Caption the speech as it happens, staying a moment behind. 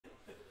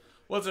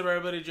What's up,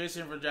 everybody?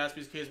 Jason for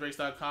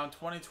JaspysCaseBreaks.com.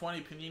 2020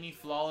 Panini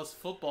Flawless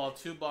Football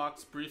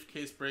 2-box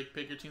briefcase break.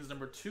 Pick your teams.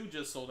 Number 2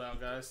 just sold out,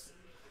 guys.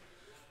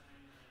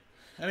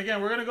 And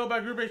again, we're going to go by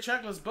group break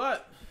checklist,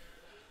 but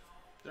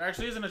there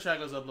actually isn't a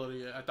checklist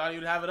uploaded yet. I thought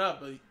you'd have it up,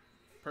 but the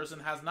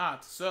person has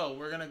not. So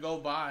we're going to go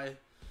by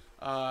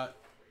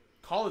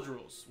college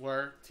rules,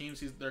 where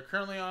teams they're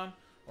currently on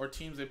or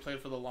teams they played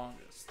for the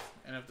longest.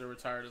 And if they're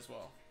retired as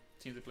well,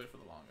 teams they played for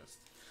the longest.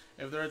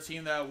 If they're a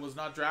team that was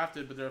not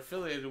drafted, but they're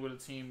affiliated with a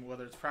team,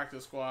 whether it's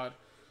practice squad,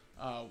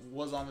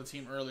 was on the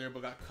team earlier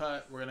but got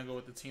cut, we're going to go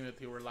with the team that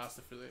they were last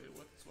affiliated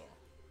with as well.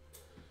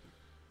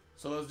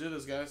 So let's do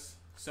this, guys.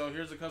 So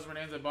here's the customer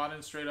names I bought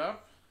in straight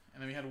up.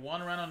 And then we had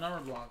one random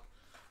number block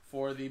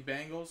for the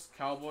Bengals,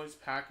 Cowboys,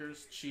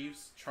 Packers,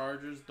 Chiefs,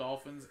 Chargers,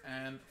 Dolphins,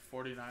 and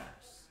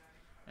 49ers.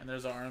 And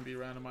there's our R&B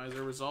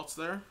randomizer results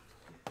there.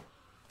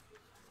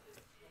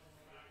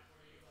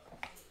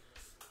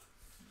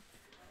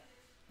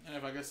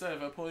 And like I said,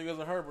 if I pull you guys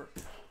a Herbert,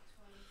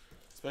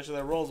 especially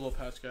that Roseville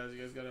patch, guys,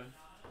 you guys gotta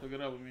hook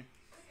it up with me.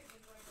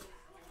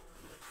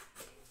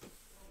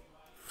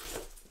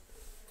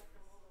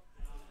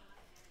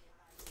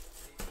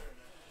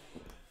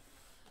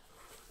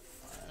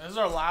 Right, this is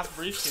our last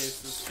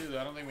briefcases too.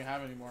 I don't think we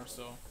have any more,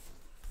 so.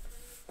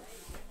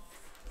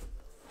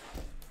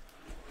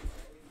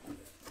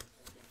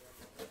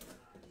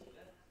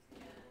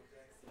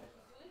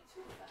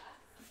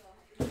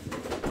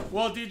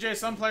 Well, DJ,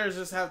 some players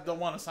just don't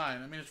want to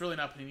sign. I mean, it's really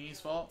not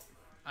Panini's fault.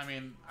 I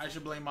mean, I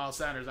should blame Miles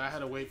Sanders. I had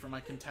to wait for my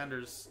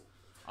contenders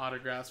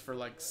autographs for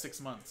like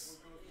 6 months.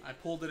 I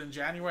pulled it in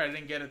January. I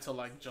didn't get it till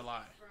like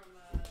July.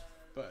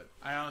 But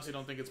I honestly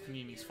don't think it's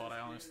Panini's fault. I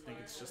honestly think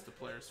it's just the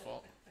player's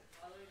fault.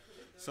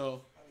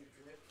 So,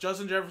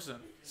 Justin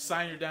Jefferson,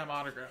 sign your damn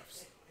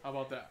autographs. How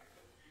about that?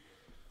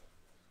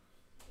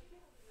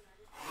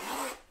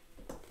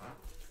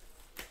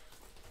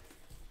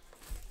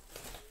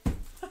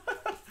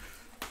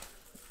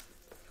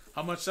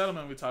 How much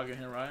settlement are we talking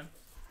here, Ryan?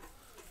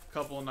 A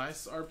couple of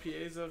nice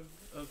RPAs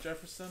of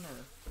Jefferson,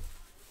 or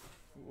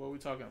what are we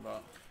talking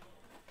about?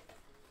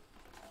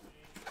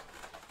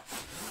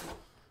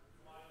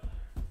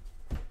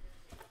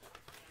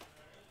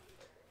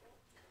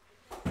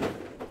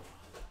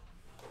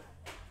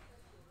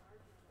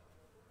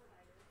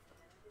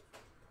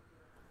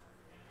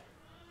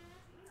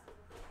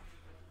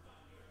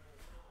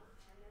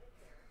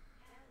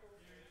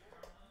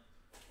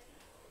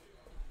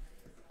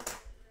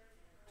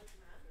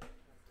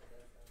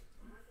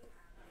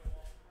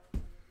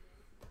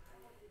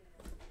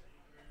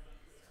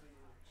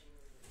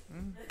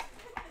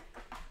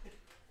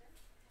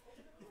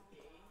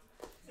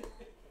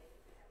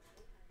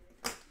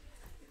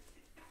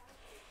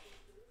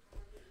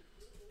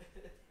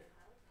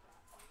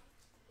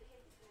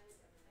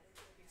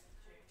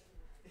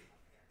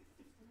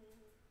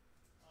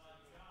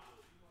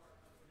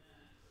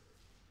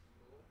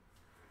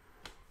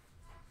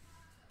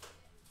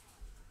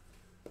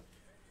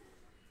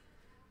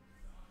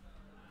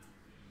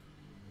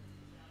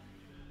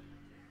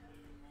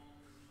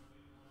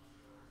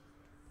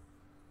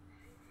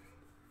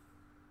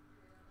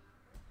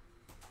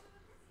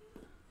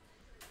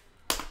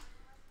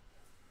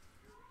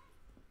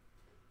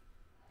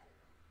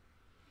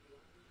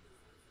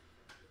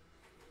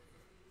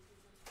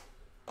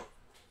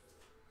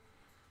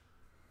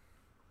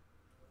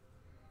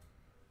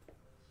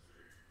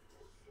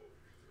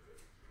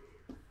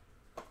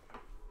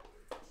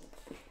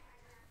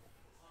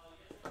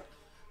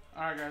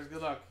 Alright, guys,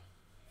 good luck.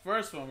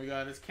 First one we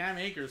got is Cam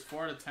Akers,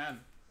 4 out of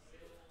 10.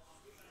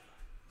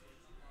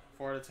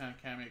 4 out of 10,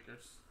 Cam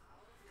Akers.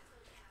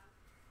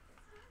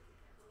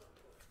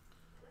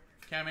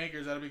 Cam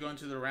Akers, that'll be going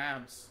to the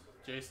Rams.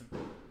 Jason.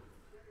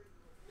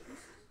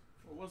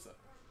 What was that?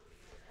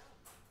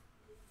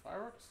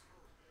 Fireworks?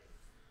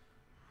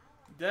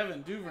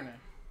 Devin Duvernay.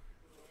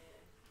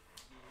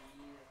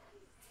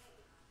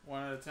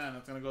 1 out of 10.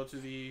 That's going to go to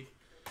the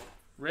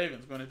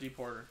Ravens, going to D.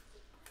 Porter.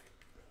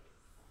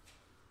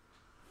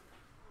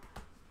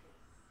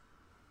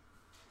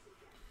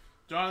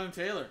 Jonathan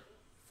Taylor,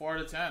 4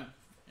 out of 10.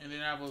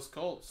 Indianapolis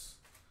Colts,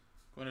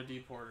 going to D.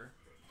 Porter.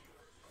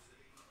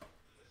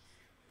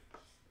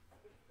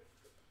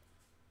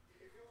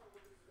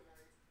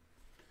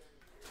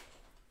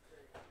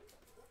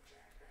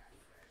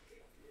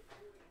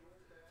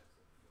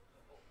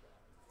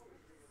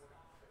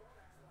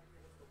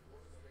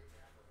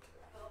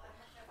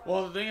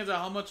 Well, the thing is that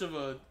how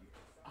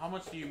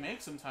much do you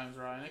make sometimes,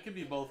 Ryan? It could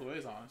be both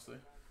ways, honestly.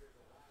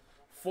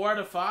 4 out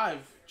of 5,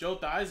 Joe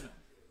Theismann.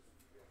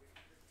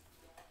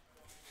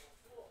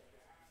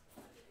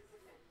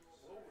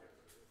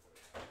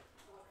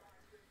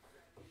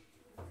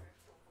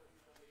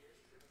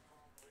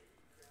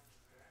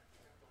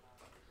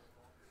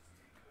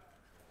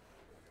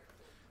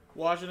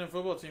 Washington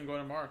football team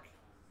going to Mark.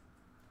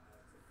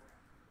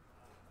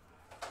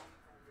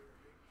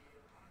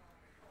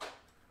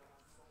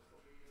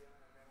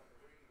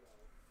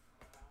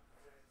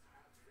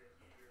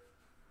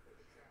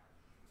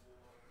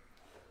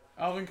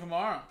 Alvin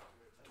Kamara,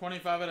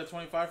 25 out of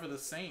 25 for the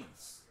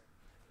Saints.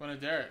 Going to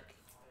Derek.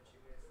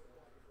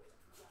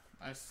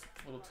 Nice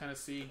little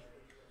Tennessee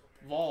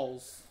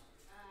Vols.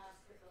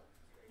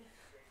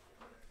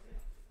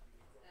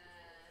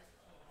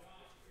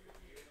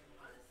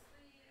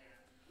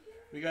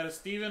 We got a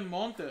Steven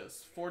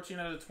Montes, 14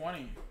 out of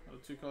 20.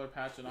 A two-color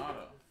patch and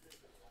auto.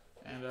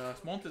 And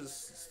Montes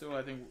is still,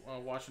 I think,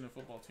 Washington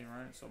football team,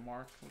 right? So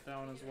Mark with that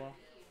one as well.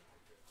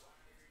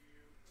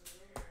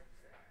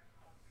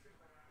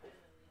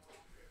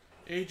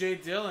 A.J.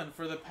 Dillon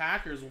for the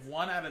Packers,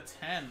 1 out of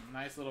 10.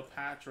 Nice little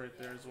patch right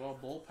there as well,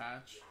 bull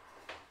patch.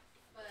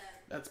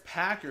 That's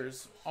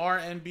Packers.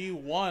 R&B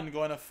 1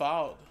 going to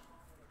Fouled.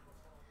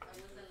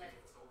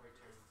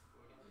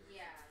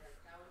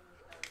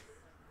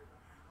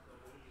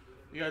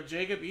 You got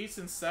Jacob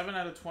Eason, 7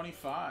 out of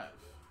 25.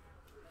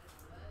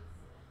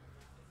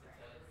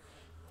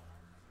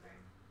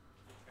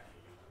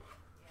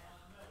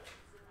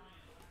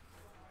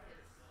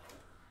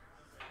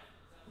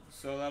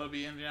 So that'll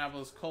be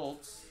Indianapolis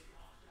Colts.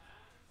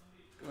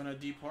 Going to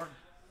deep part.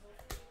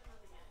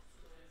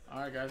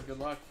 Alright guys, good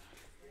luck.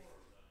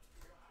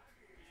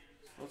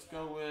 Let's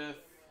go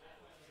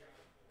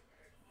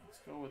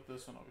with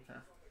this one over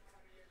here.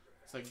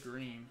 It's like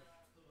green.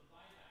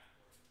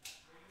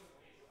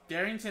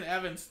 Darrington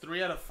Evans,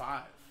 3 out of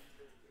 5.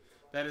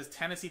 That is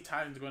Tennessee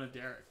Titans going to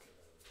Derek.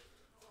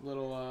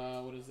 Little,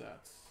 what is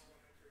that?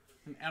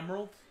 An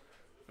emerald.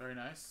 Very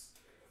nice.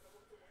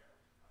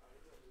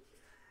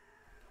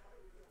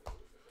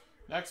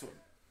 Next one.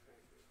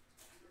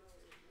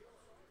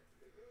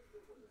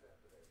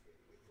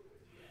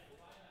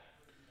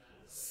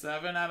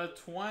 Seven out of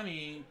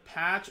 20.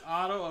 Patch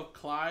auto of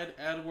Clyde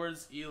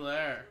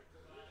Edwards-Helaire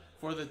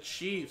for the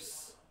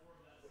Chiefs.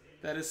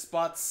 That is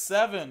spot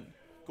 7.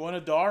 Going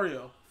to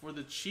Dario for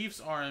the Chiefs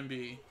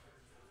R&B.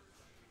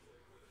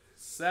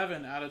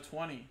 7 out of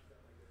 20.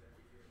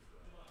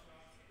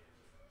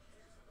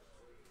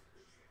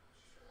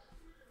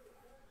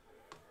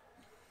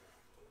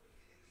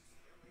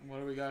 What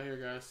do we got here,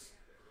 guys?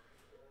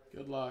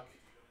 Good luck.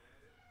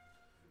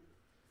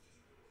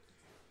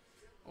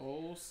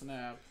 Oh,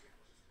 snap.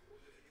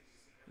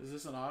 Is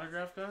this an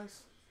autograph,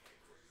 guys?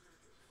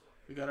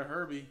 We got a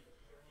Herbie.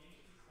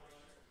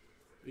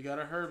 We got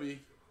a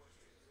Herbie.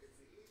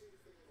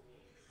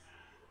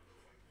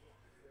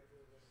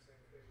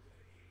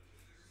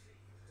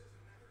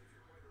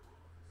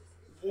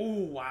 Oh,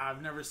 wow.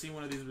 I've never seen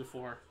one of these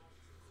before.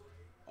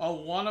 A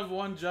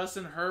 1/1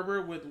 Justin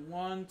Herbert with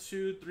 1,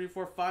 2, 3,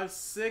 4, 5,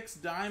 6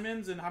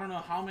 diamonds and I don't know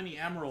how many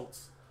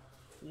emeralds.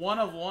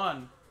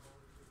 1/1.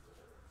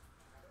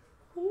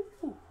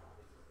 Ooh.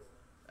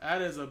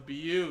 That is a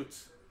beaut.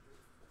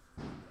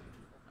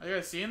 Are you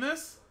guys seeing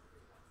this?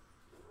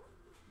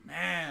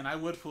 Man, I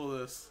would pull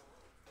this.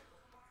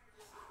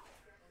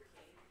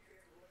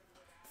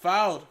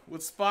 Fouled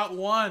with spot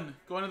 1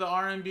 going to the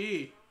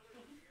R&B.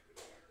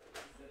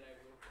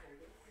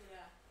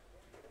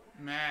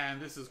 Man,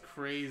 this is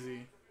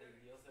crazy.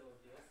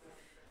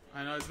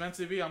 I know, it's meant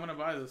to be. I'm going to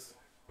buy this.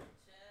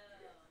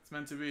 It's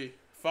meant to be.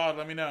 Fouled,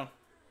 let me know.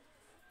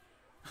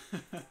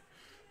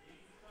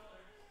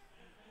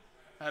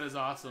 That is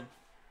awesome.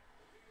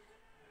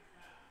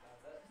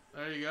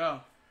 There you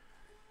go.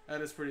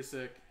 That is pretty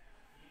sick.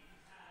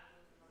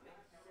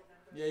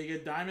 Yeah, you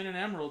get diamond and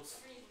emeralds.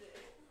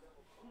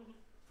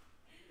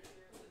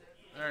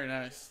 Very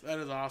nice. That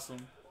is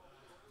awesome.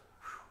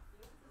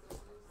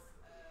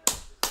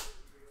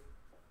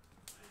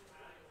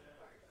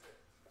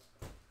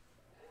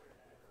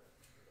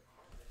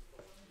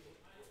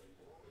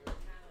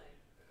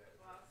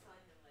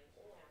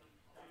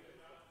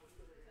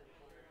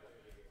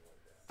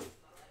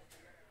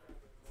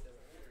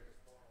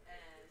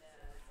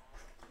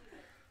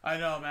 I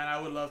know, man. I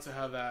would love to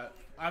have that.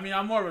 I mean,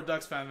 I'm more of a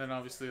Ducks fan than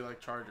obviously like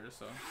Chargers,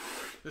 so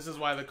this is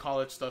why the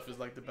college stuff is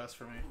like the best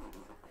for me.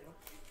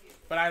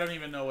 But I don't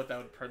even know what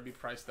that would be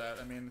priced at.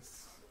 I mean,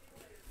 it's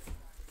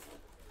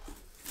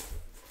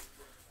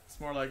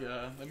more like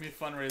let me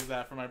fundraise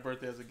that for my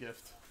birthday as a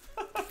gift.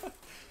 I'm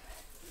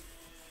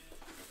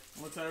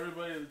gonna tell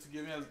everybody to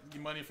give me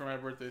money for my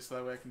birthday so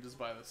that way I can just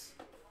buy this.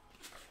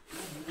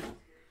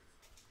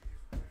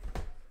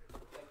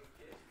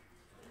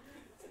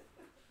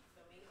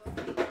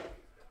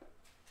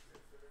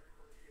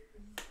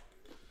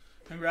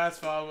 Congrats,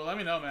 Fog. Well, let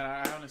me know, man.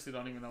 I honestly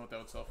don't even know what that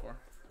would sell for.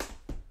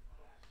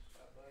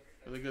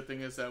 But the good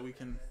thing is that we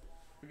can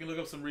look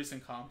up some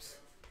recent comps.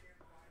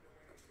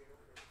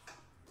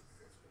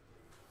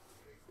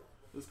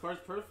 This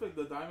card's perfect.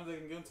 The diamonds I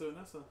can give to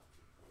Vanessa.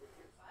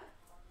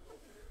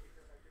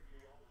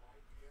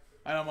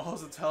 I know, I'm a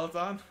host of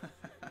Telethon.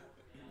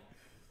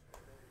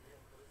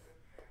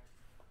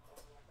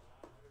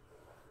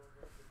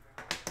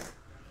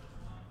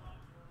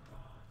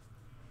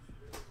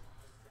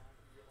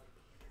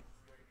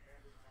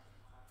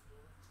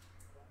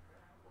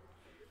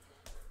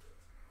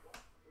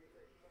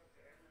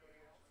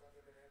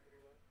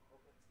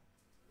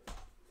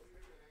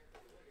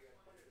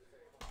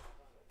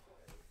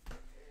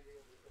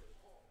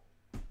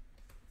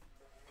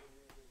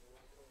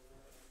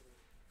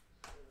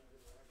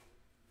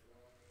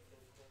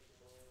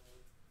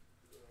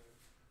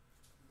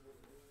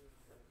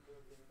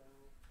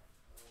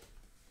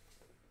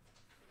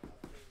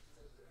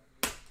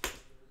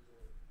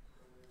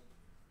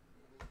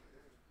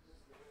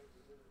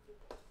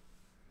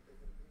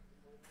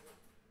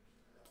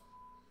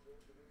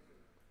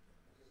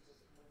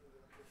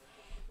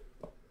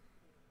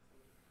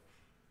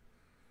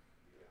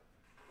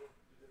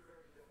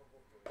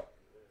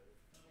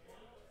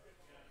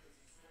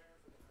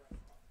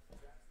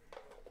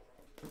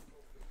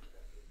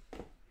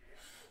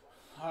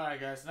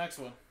 Alright, guys. Next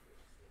one.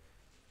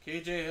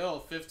 KJ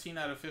Hill, 15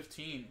 out of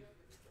 15.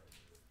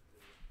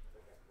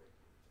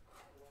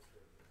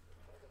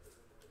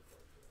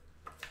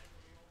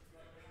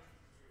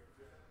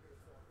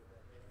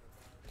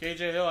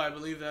 KJ Hill, I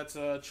believe that's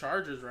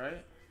Chargers,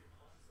 right?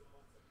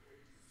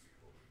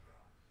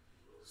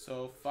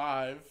 So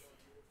 5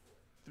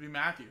 to be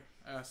Matthew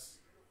S.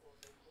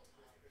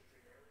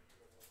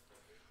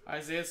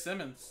 Isaiah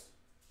Simmons,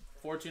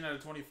 14 out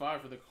of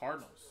 25 for the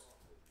Cardinals.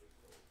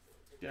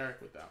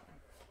 Derek with that one.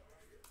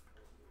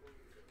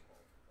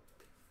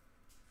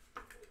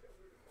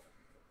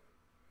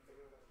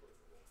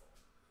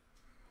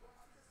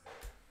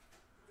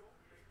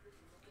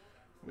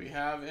 We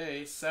have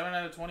a 7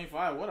 out of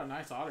 25. What a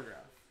nice autograph.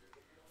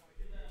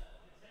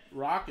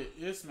 Rocket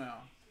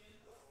Ismail.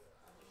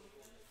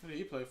 Who did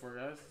he play for,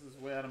 guys? This is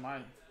way out of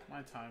my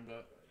time,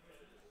 but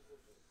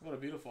what a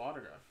beautiful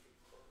autograph.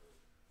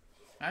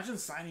 Imagine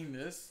signing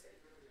this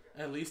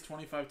at least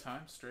 25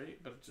 times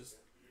straight, but just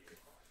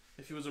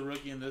if he was a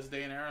rookie in this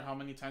day and era, how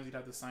many times he'd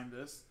have to sign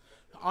this?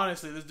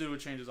 Honestly, this dude would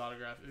change his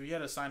autograph. If he had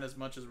to sign as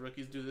much as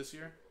rookies do this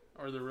year,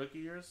 or the rookie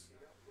years,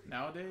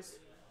 nowadays,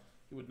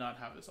 he would not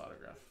have this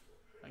autograph.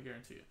 I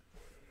guarantee it.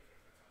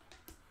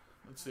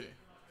 Let's see.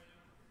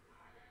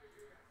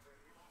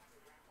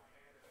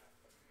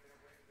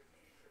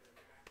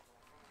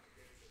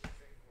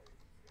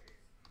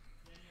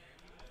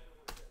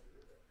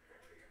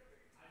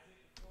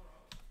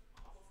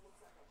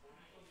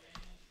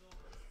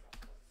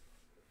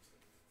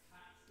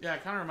 Yeah,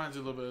 it kind of reminds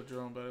you a little bit of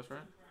Jerome Bettis, right?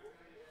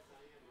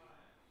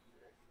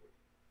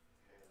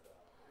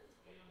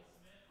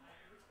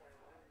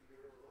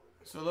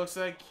 So it looks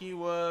like he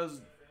was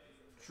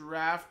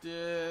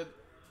drafted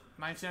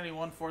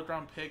 1991 4th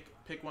round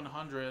pick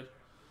 100.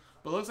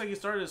 But it looks like he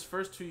started his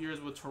first 2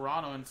 years with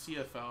Toronto in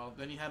CFL.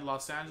 Then he had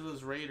Los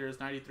Angeles Raiders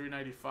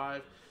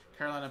 93-95,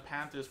 Carolina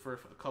Panthers for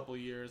a couple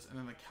years, and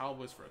then the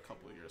Cowboys for a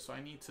couple of years. So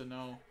I need to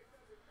know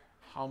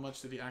how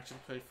much did he actually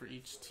play for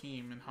each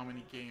team and how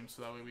many games,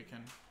 so that way we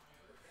can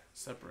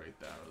separate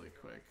that really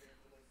quick.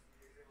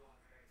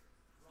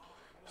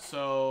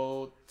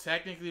 So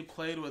technically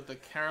played with the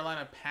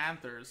Carolina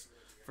Panthers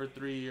for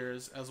 3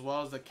 years, as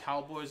well as the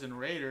Cowboys and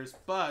Raiders,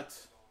 but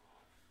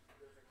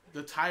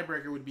the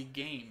tiebreaker would be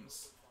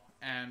games.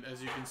 And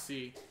as you can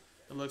see,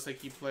 it looks like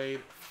he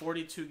played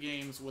 42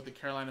 games with the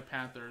Carolina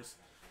Panthers,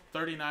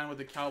 39 with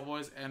the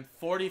Cowboys, and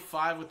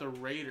 45 with the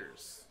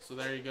Raiders. So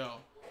there you go.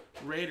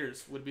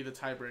 Raiders would be the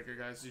tiebreaker,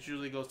 guys. It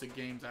usually goes to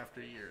games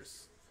after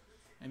years.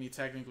 And he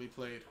technically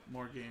played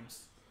more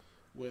games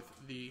with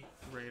the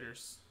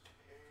Raiders.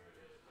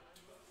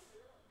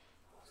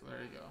 So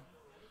there you go.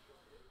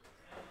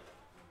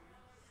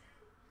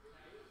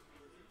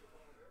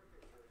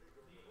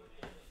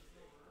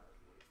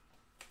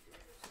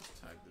 Let's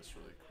tag this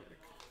really quick.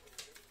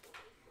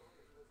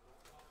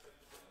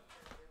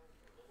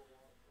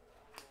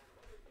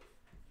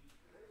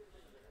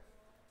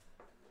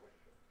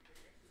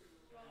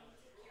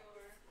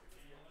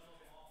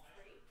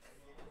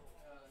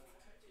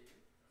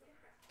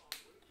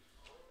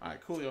 Alright,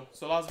 coolio.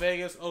 So Las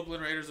Vegas,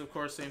 Oakland Raiders, of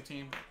course, same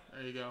team.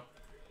 There you go.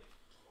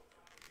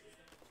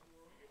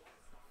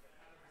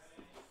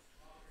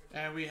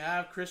 And we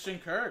have Christian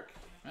Kirk.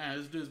 Man,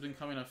 this dude's been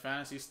becoming a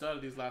fantasy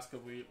stud these last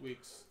couple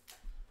weeks.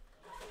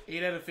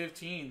 8 out of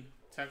 15.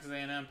 Texas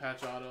A&M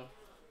patch auto.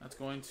 That's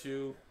going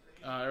to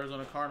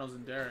Arizona Cardinals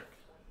and Derek.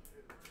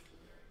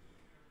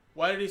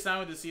 Why did he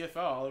sign with the CFL,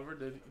 Oliver?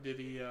 Did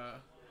he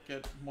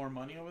get more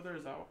money over there?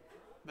 Is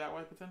that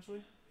why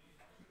potentially?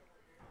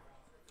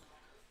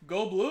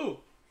 Go Blue.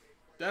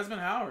 Desmond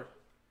Howard.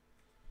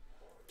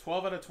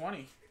 12 out of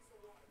 20.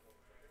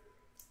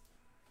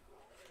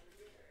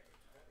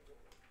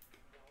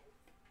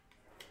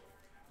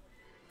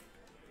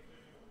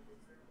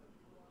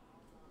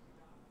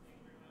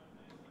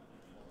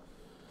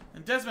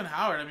 And Desmond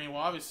Howard, I mean,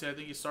 well, obviously, I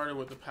think he started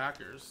with the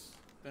Packers.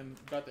 Then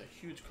got that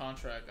huge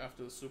contract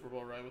after the Super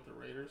Bowl, right, with the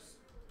Raiders.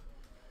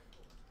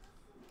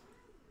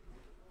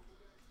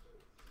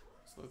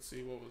 So let's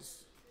see what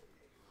was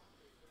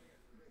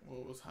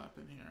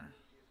happening here.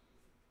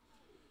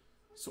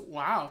 So,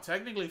 wow,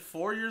 technically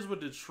 4 years with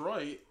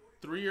Detroit,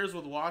 3 years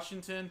with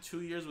Washington,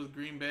 2 years with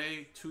Green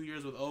Bay, 2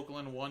 years with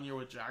Oakland, 1 year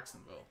with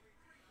Jacksonville.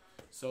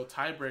 So,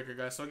 tiebreaker,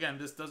 guys. So, again,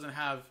 this doesn't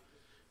have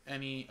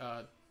any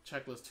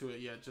checklist to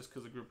it yet, just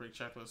because of group break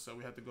checklist. So,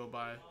 we have to go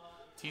by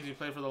teams he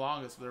played for the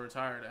longest, but they're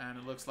retired. And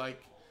it looks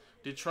like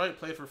Detroit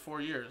played for 4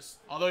 years.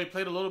 Although he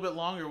played a little bit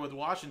longer with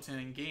Washington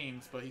in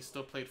games, but he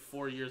still played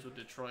 4 years with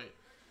Detroit.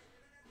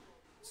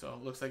 So,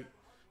 it looks like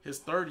his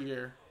third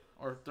year,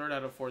 or third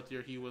out of fourth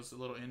year, he was a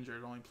little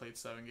injured, only played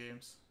 7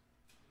 games.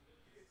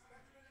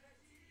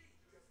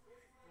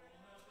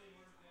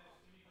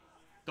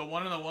 The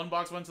one in the one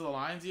box went to the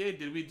Lions, EA.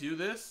 Did we do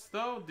this,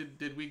 though?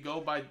 Did we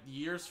go by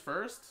years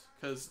first?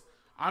 Because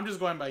I'm just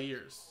going by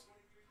years.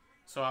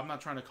 So I'm not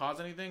trying to cause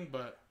anything,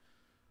 but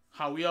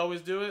how we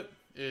always do it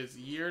is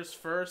years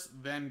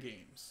first, then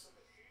games.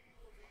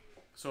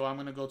 So I'm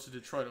going to go to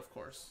Detroit, of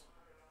course,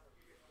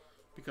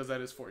 because that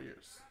is 4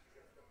 years.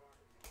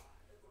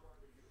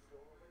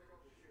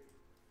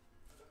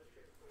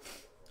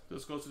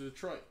 This goes to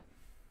Detroit.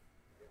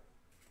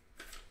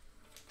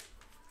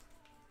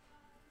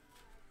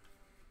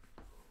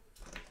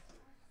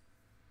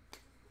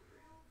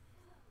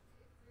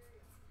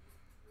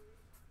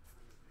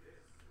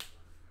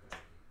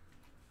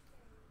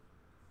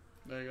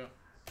 There you go.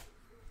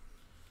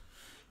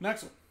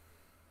 Next one.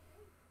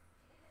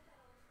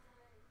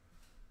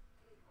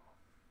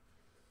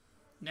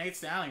 Nate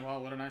Stanley. Wow,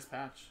 what a nice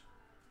patch.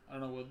 I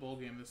don't know what bowl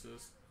game this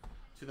is.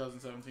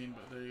 2017,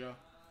 but there you go.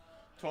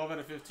 12 out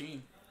of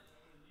 15.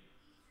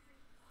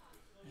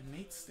 And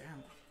Nate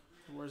Stanley.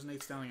 Where's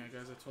Nate Stanley at,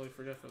 guys? I totally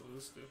forget for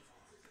this dude.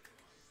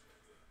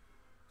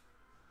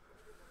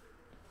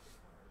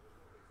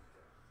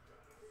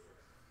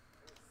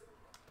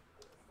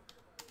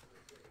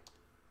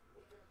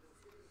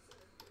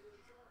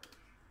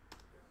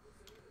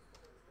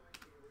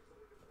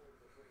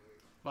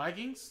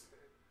 Vikings?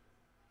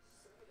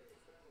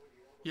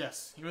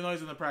 Yes, even though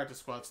he's in the practice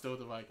squad, still with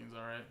the Vikings,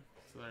 alright?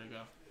 So there you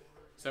go.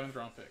 7th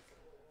round pick.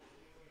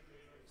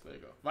 So there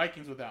you go.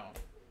 Vikings with that one.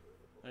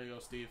 There you go,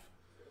 Steve.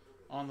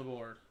 On the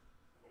board.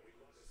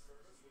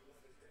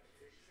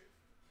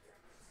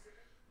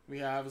 We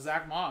have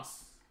Zach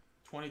Moss.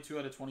 22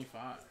 out of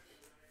 25.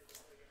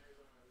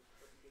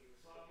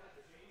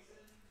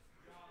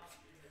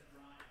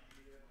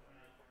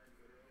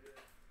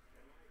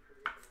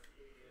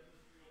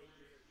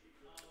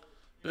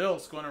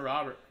 Bills going to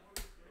Robert.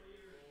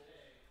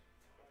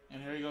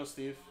 And here you go,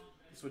 Steve.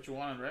 That's what you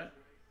wanted, right?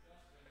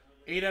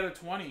 8 out of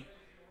 20.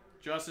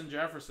 Justin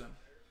Jefferson.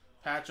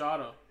 Patch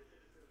auto.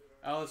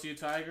 LSU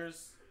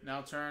Tigers.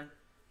 Now turn.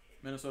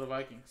 Minnesota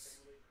Vikings.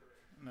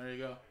 And there you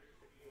go.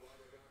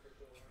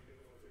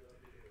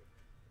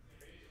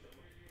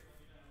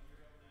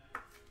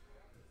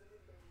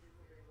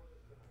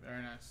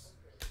 Very nice.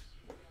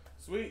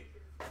 Sweet.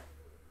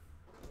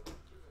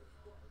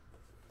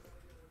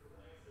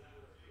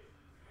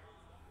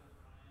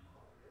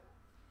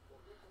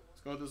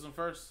 Let's go with this one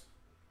first.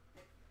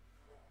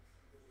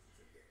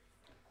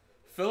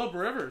 Phillip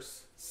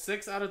Rivers,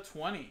 6 out of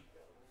 20.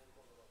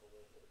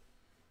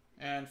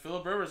 And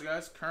Phillip Rivers,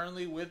 guys,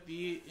 currently with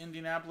the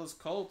Indianapolis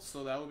Colts,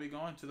 so that will be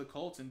going to the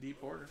Colts in deep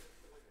order.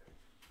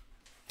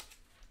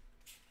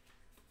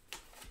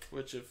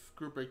 Which, if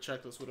Group Break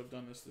Checklist would have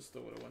done this, this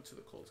still would have went to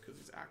the Colts because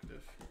he's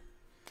active.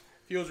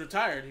 If he was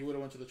retired, he would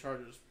have went to the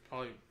Chargers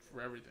probably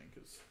for everything,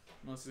 because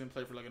unless he's going to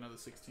play for like another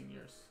 16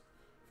 years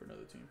for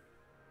another team.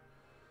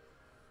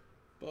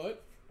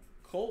 But,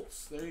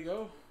 Colts, there you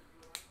go.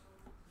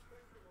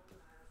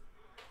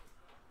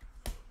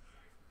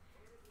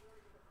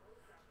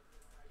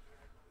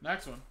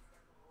 Next one.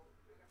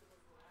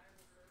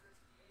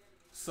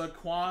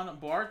 Saquon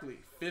Barkley,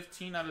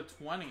 15 out of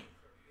 20.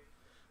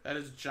 That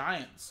is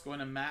Giants, going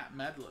to Matt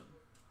Medlin.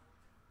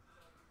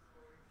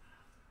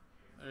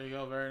 There you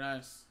go, very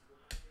nice.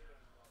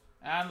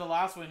 And the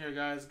last one here,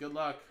 guys, good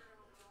luck.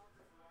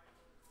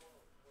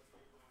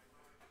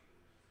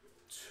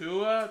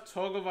 Tua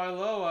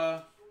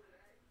Tagovailoa,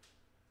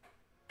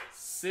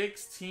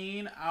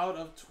 16 out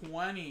of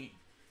 20.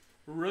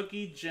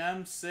 Rookie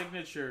gem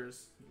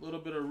signatures. A little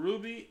bit of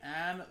Ruby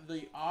and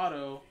the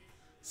auto.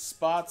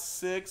 Spot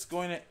 6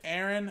 going to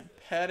Aaron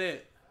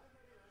Pettit.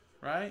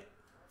 Right?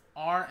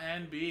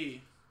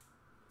 RNB.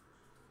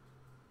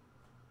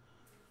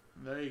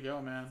 There you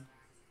go, man.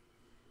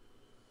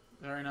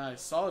 Very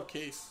nice. Solid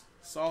case.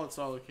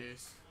 Solid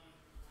case.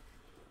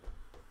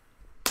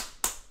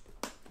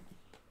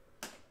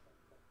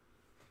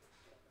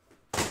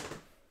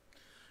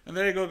 And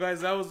there you go,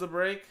 guys. That was the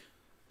break.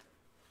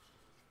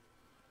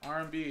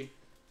 R&B.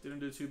 Didn't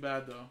do too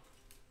bad, though.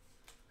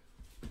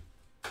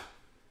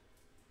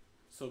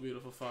 So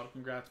beautiful photo.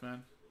 Congrats,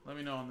 man. Let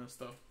me know on this,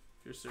 though,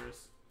 if you're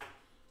serious.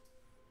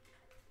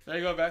 There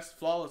you go, guys.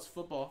 Flawless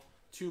football.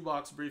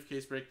 2-box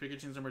briefcase break. Pick your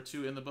teams number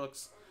 2 in the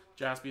books.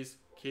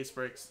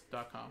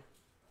 JaspysCaseBreaks.com.